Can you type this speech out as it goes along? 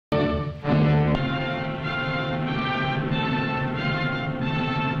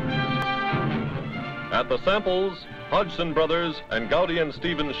At the Samples, Hodgson Brothers, and Gowdy and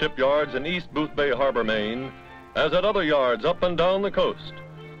Stevens shipyards in East Boothbay Harbor, Maine, as at other yards up and down the coast,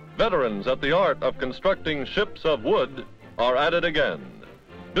 veterans at the art of constructing ships of wood are at it again,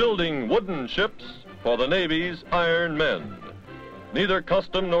 building wooden ships for the Navy's iron men. Neither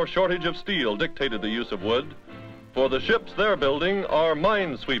custom nor shortage of steel dictated the use of wood, for the ships they're building are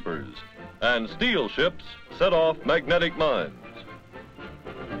minesweepers, and steel ships set off magnetic mines.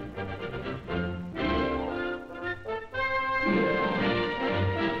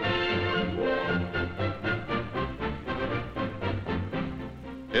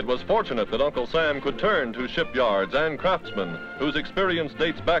 It was fortunate that Uncle Sam could turn to shipyards and craftsmen whose experience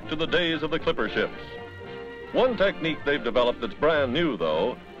dates back to the days of the clipper ships. One technique they've developed that's brand new,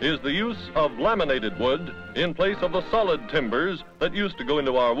 though, is the use of laminated wood in place of the solid timbers that used to go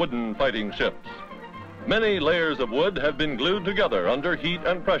into our wooden fighting ships. Many layers of wood have been glued together under heat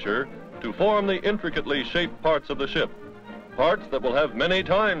and pressure to form the intricately shaped parts of the ship, parts that will have many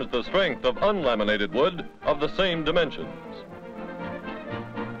times the strength of unlaminated wood of the same dimensions.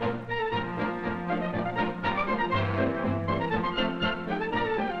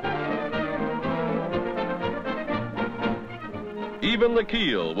 Even the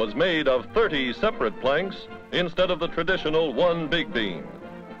keel was made of 30 separate planks instead of the traditional one big beam.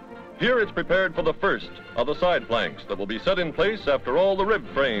 Here it's prepared for the first of the side planks that will be set in place after all the rib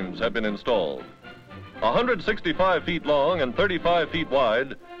frames have been installed. 165 feet long and 35 feet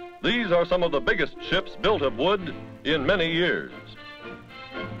wide, these are some of the biggest ships built of wood in many years.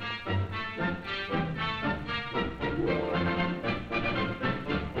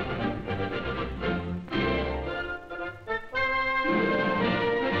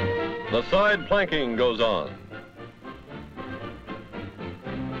 The side planking goes on.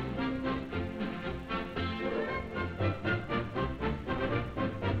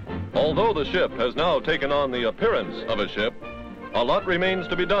 Although the ship has now taken on the appearance of a ship, a lot remains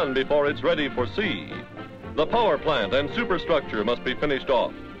to be done before it's ready for sea. The power plant and superstructure must be finished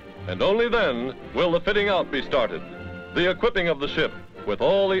off, and only then will the fitting out be started. The equipping of the ship with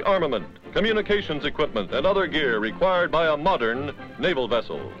all the armament, communications equipment, and other gear required by a modern naval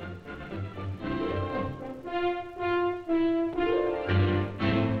vessel.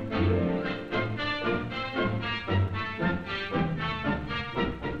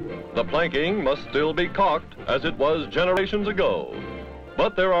 The planking must still be caulked as it was generations ago.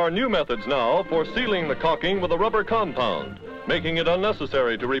 But there are new methods now for sealing the caulking with a rubber compound, making it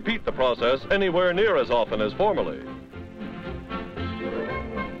unnecessary to repeat the process anywhere near as often as formerly.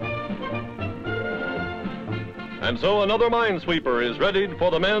 And so another minesweeper is readied for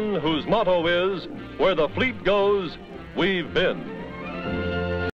the men whose motto is, "Where the fleet goes, we've been."